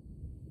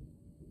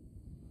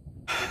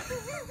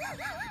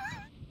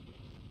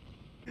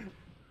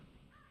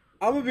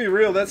 I'm gonna be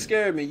real, that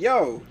scared me.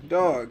 Yo,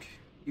 dog,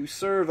 you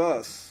serve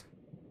us.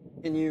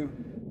 Can you...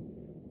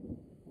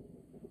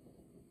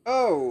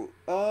 Oh,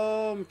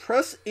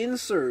 press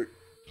insert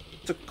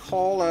to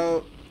call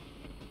out...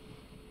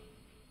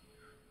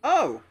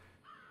 Oh,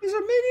 he's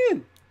a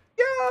minion!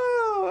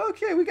 Yo,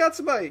 okay, we got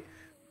somebody.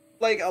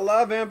 Like, a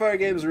lot of vampire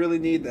games really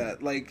need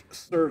that, like,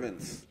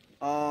 servants.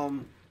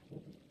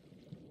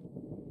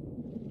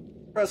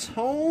 Press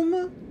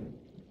home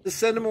to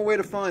send him away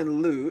to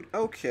find loot.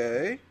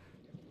 Okay.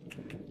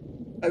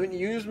 I haven't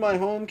used my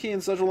home key in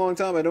such a long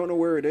time, I don't know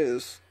where it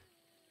is.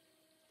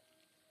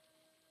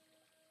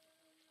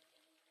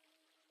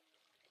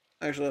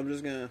 Actually, I'm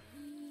just gonna...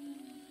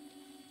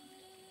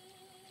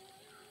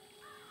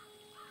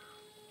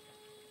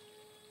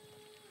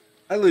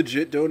 I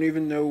legit don't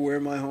even know where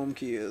my home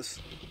key is.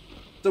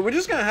 So we're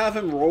just gonna have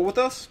him roll with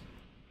us?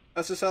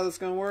 That's just how that's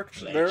gonna work,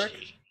 Varric?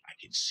 I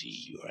can see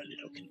you are a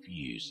little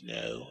confused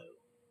now.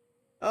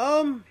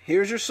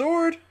 Here's your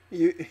sword.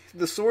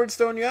 The sword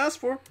stone you asked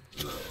for.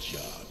 Good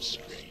job,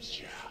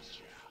 stranger.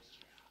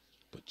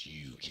 But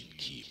you can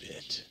keep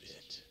it.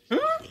 It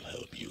will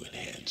help you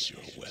enhance your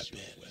weapon.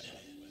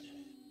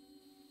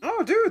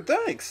 Oh, dude,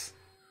 thanks.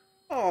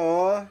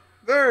 Aw,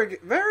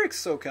 Varric's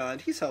so kind.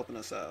 He's helping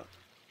us out.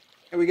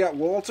 And we got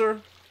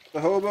Walter,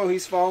 the hobo.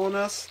 He's following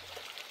us.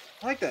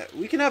 I like that.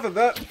 We can have a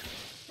vet.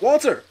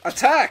 Walter,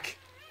 attack!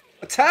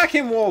 Attack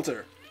him,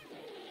 Walter!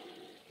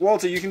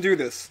 Walter, you can do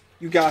this.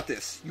 You got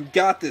this. You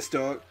got this,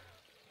 dog.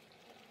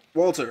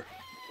 Walter.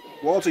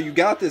 Walter, you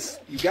got this.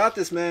 You got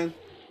this, man.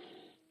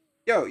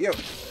 Yo.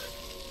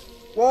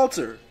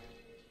 Walter,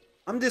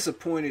 I'm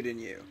disappointed in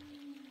you.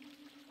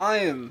 I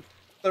am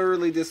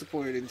thoroughly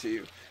disappointed into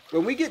you.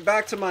 When we get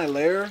back to my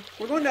lair,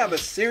 we're going to have a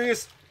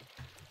serious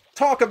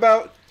talk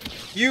about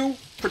you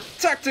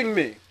protecting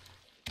me.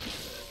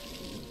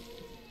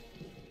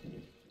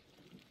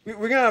 We're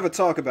going to have a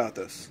talk about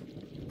this.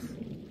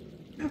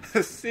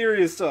 A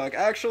serious talk.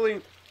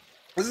 Actually,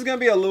 this is going to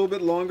be a little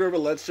bit longer,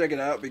 but let's check it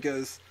out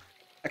because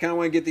I kind of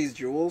want to get these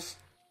jewels.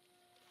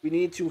 We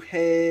need to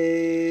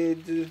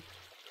head...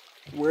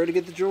 Where to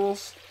get the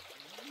jewels?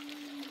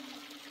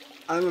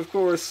 I'm, of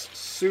course,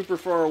 super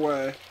far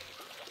away.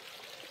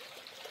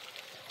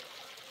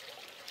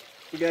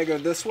 We gotta go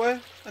this way,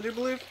 I do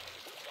believe.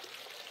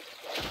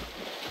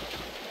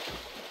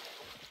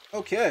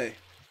 Okay.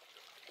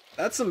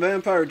 That's some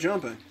vampire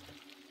jumping.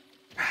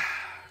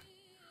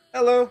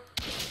 Hello.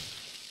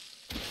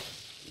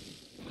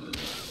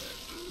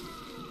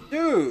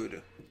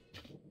 Dude.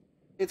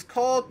 It's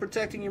called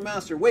protecting your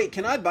master. Wait,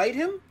 can I bite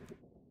him?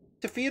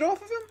 To feed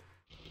off of him?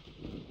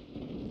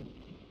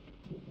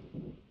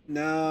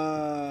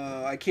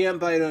 No, I can't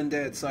bite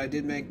undead, so I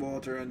did make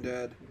Walter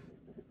undead.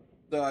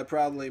 So I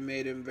probably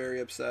made him very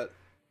upset.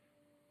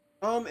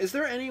 Is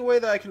there any way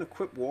that I can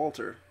equip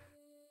Walter?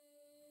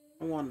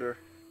 I wonder.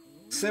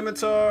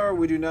 Scimitar,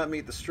 we do not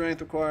meet the strength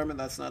requirement,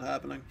 that's not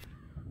happening.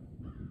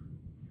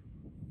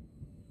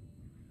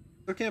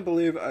 I can't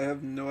believe I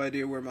have no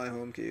idea where my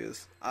home key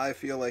is. I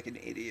feel like an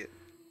idiot.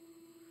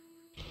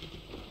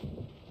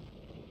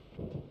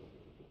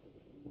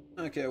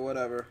 Okay,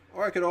 whatever.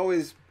 Or I could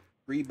always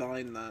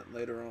rebind that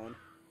later on.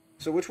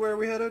 So which way are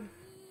we headed?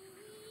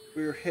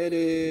 We're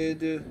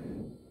headed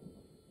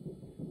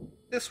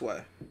This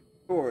way.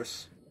 Of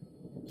course.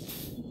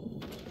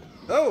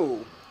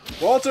 Oh!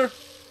 Walter!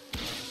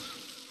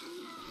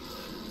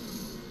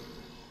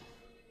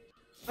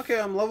 Okay,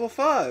 I'm level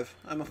 5.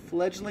 I'm a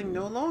fledgling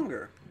no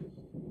longer.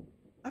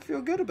 I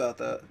feel good about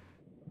that.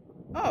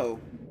 Oh.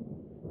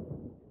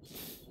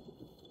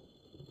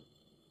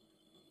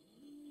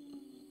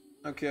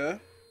 Okay.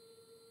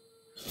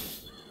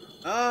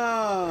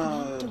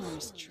 Ah. That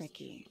door's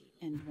tricky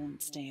and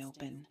won't stay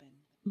open.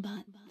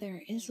 But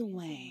there is a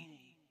way.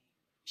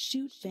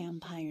 Shoot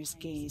Vampire's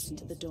Gaze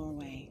into the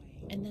doorway,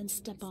 and then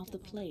step off the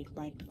plate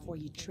right before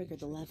you trigger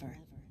the lever.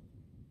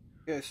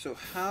 Okay, so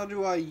how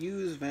do I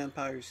use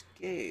Vampire's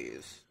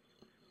Gaze?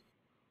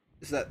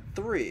 Is that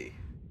 3?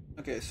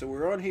 Okay, so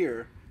we're on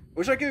here.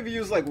 Wish I could have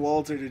used, like,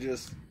 Walter to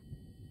just...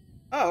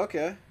 Oh,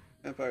 okay.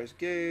 Vampire's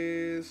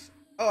Gaze.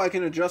 Oh, I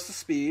can adjust the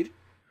speed.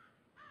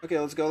 Okay,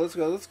 let's go, let's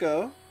go, let's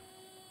go.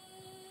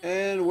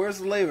 And where's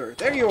the lever?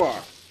 There you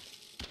are!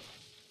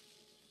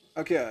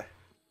 Okay.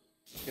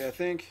 Okay, I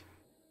think...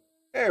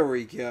 There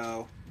we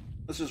go.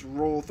 Let's just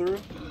roll through.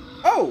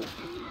 Oh!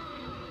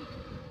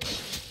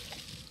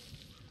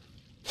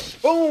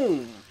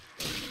 Boom!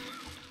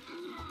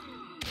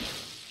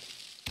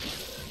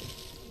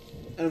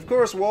 And of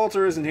course,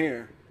 Walter isn't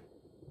here.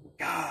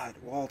 God,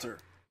 Walter.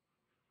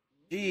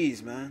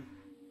 Jeez, man.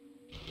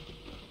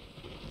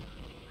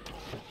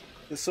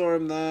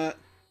 Disarm that.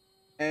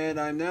 And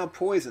I'm now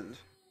poisoned.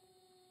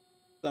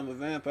 I'm a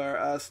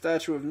vampire.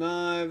 Statue of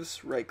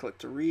Knives. Right click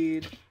to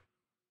read.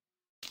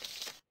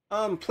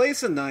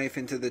 Place a knife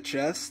into the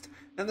chest,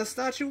 and the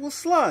statue will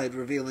slide,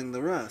 revealing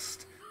the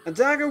rest. A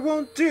dagger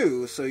won't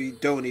do, so you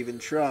don't even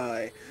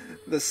try.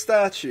 The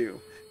statue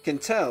can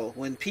tell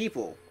when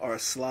people are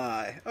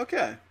sly.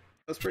 Okay,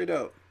 that's pretty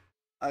dope.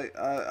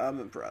 I'm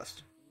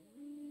impressed.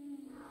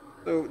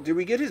 So, did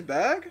we get his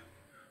bag?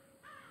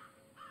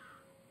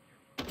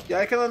 The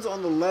icon's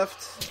on the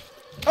left.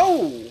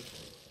 Oh!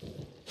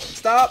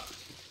 Stop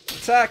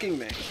attacking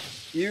me,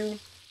 you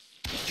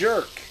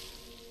jerk.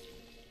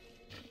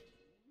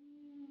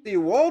 See,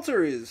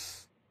 Walter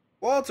is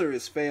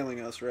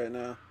failing us right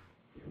now.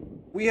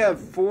 We have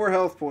 4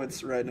 health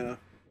points right now,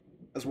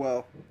 as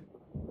well.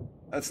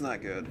 That's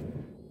not good.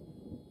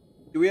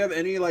 Do we have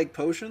any, like,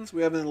 potions?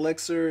 We have an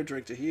elixir,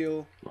 drink to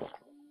heal.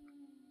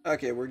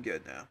 Okay, we're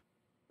good now.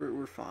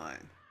 We're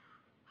fine.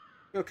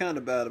 Feel kind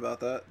of bad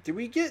about that. Did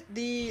we get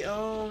the,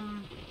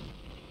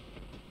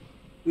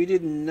 We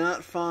did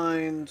not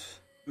find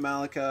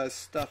Malachi's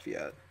stuff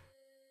yet.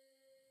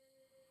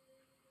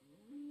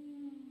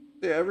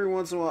 Yeah, every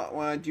once in a while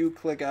when I do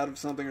click out of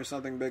something or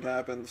something big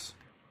happens,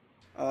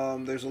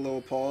 there's a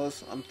little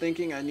pause. I'm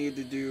thinking I need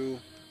to do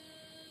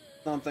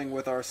something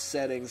with our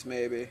settings,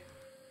 maybe.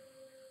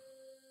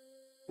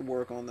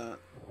 Work on that.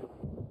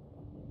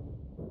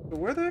 But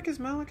where the heck is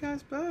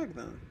Malachi's bag,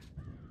 then?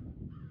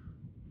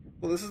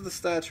 Well, this is the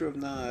Statue of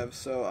Knives,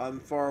 so I'm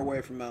far away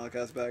from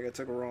Malachi's bag. I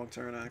took a wrong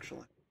turn,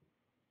 actually.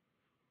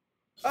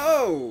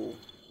 Oh!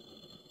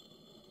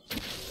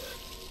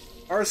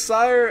 Our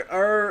fledgling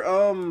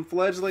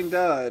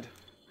died.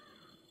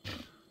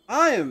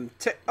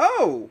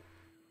 Oh!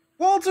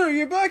 Walter,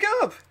 you're back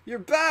up! You're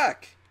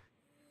back!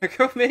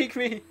 Go make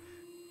me...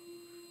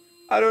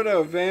 I don't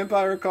know,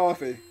 vampire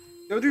coffee.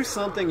 Go do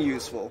something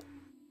useful.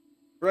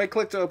 Right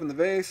click to open the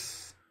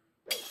vase.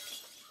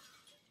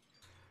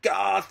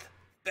 Goth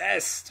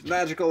Vest!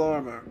 Magical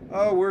armor.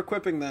 Oh, we're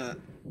equipping that.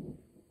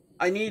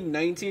 I need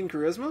 19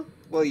 charisma?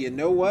 Well, you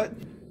know what?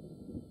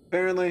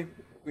 Apparently,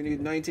 we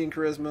need 19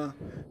 charisma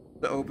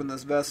to open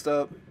this vest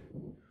up.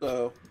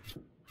 So,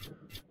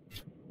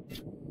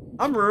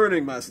 I'm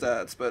ruining my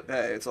stats, but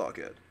hey, it's all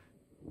good.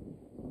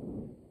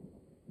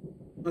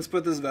 Let's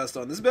put this vest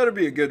on. This better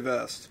be a good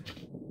vest.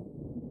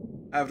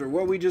 After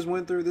what we just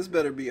went through, this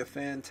better be a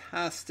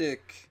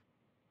fantastic...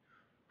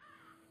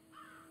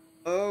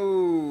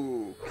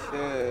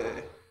 Okay.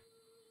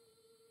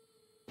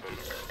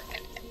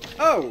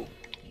 Oh!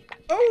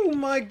 Oh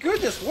my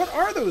goodness, what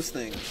are those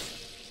things?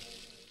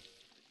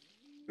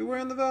 We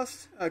wearing the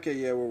vest? Okay,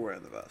 yeah, we're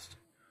wearing the vest.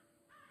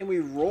 Can we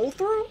roll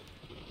through?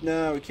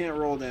 No, we can't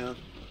roll down.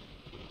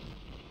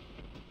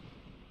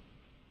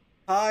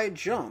 High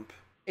jump.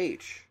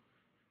 H.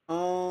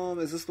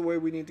 Is this the way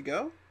we need to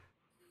go?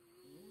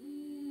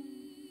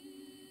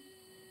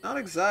 Not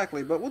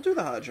exactly, but we'll do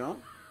the high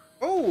jump.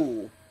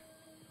 Oh!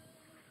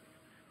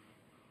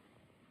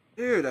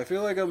 Dude, I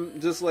feel like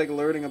I'm just, like,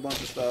 learning a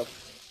bunch of stuff.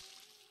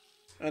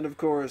 And, of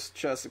course,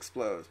 chest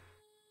explodes.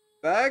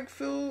 Bag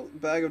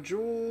of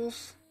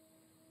jewels.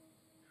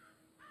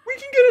 We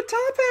can get a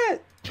top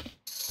hat!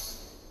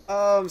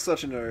 Oh, I'm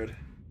such a nerd.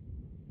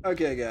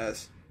 Okay,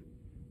 guys.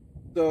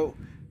 So,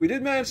 we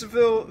did manage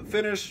to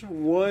finish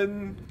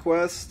one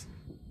quest.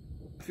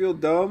 I feel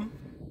dumb.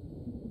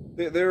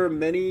 There are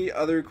many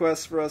other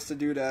quests for us to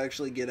do to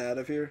actually get out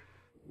of here.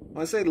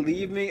 When I say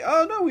leave me...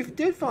 Oh, no, we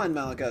did find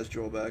Malachi's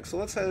jewel bag, so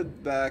let's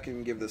head back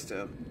and give this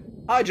to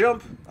him. High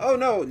jump! Oh,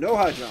 no, no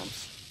high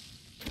jumps.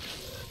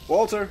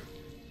 Walter.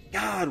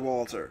 God,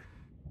 Walter.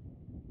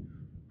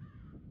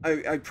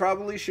 I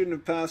probably shouldn't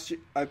have passed you.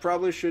 I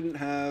probably shouldn't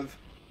have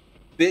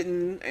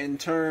bitten and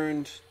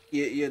turned,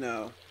 you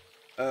know,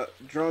 a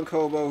drunk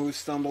hobo who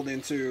stumbled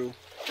into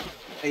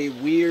a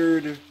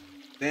weird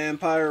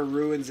vampire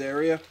ruins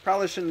area.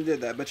 Probably shouldn't have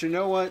did that, but you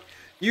know what?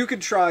 You could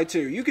try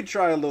too. You could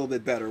try a little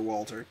bit better,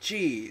 Walter.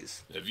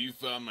 Jeez. Have you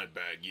found my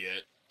bag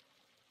yet?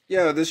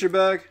 Yeah, this your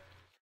bag?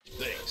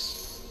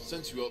 Thanks.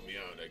 Since you helped me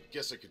out, I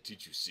guess I could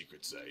teach you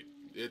Secret Sight.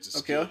 It's a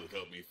skill that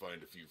helped me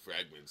find a few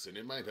fragments, and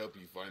it might help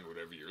you find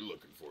whatever you're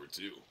looking for,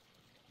 too.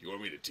 You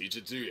want me to teach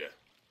it to you?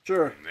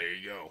 Sure. And there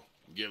you go.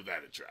 Give that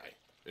a try.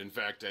 In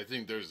fact, I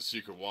think there's a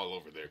secret wall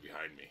over there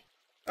behind me.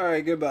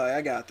 Alright, goodbye.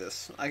 I got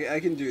this.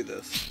 I can do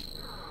this.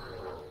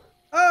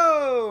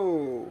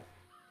 Oh!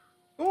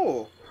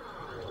 Cool.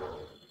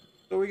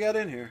 What we got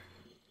in here?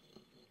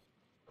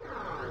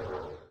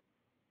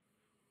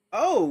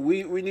 Oh,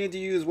 we need to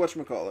use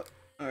whatchamacallit.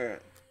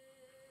 Alright.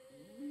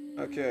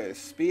 Okay,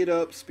 speed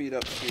up, speed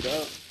up, speed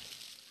up.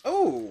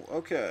 Oh,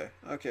 okay.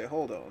 Okay,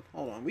 hold on.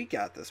 Hold on. We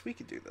got this. We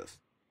can do this.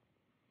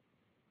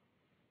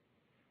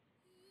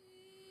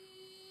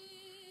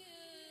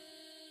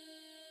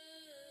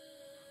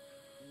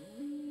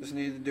 Just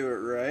need to do it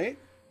right.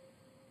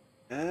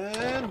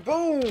 And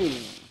boom!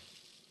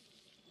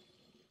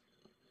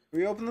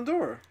 We open the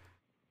door.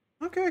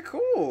 Okay,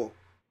 cool.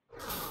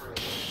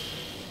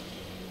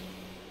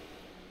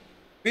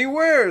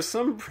 Beware!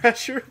 Some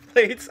pressure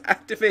plates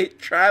activate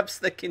traps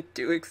that can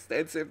do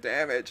extensive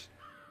damage.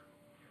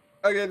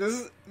 Okay,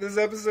 this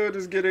episode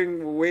is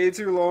getting way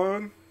too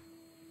long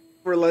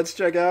for Let's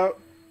Check Out.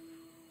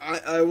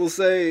 I will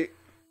say,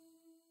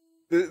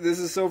 this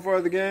is so far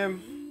the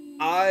game.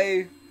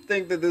 I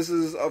think that this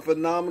is a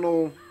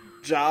phenomenal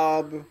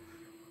job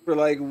for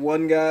like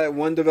one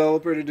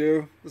developer to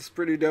do. It's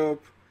pretty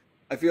dope.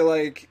 I feel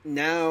like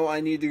now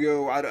I need to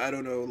go. I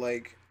don't know.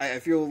 Like I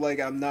feel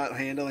like I'm not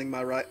handling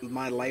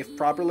my life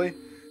properly.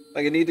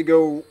 Like I need to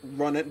go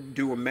run it,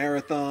 do a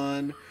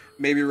marathon,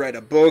 maybe write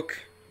a book,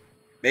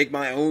 make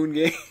my own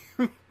game.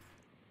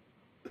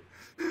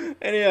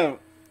 Anyhow,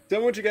 tell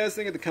me what you guys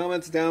think in the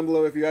comments down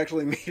below if you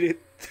actually made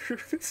it through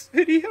this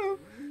video.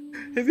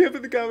 Hit me up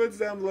in the comments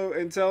down below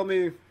and tell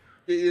me,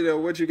 you know,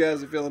 what you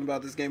guys are feeling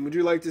about this game. Would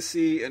you like to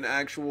see an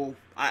actual,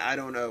 I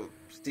don't know,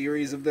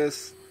 series of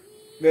this?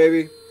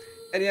 Maybe.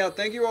 Anyhow,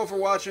 thank you all for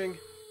watching.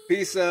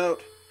 Peace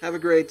out. Have a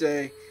great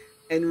day.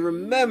 And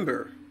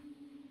remember,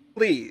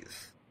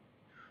 please,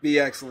 be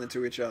excellent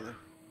to each other.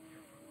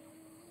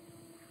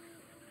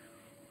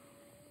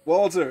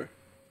 Walter,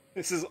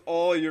 this is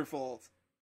all your fault.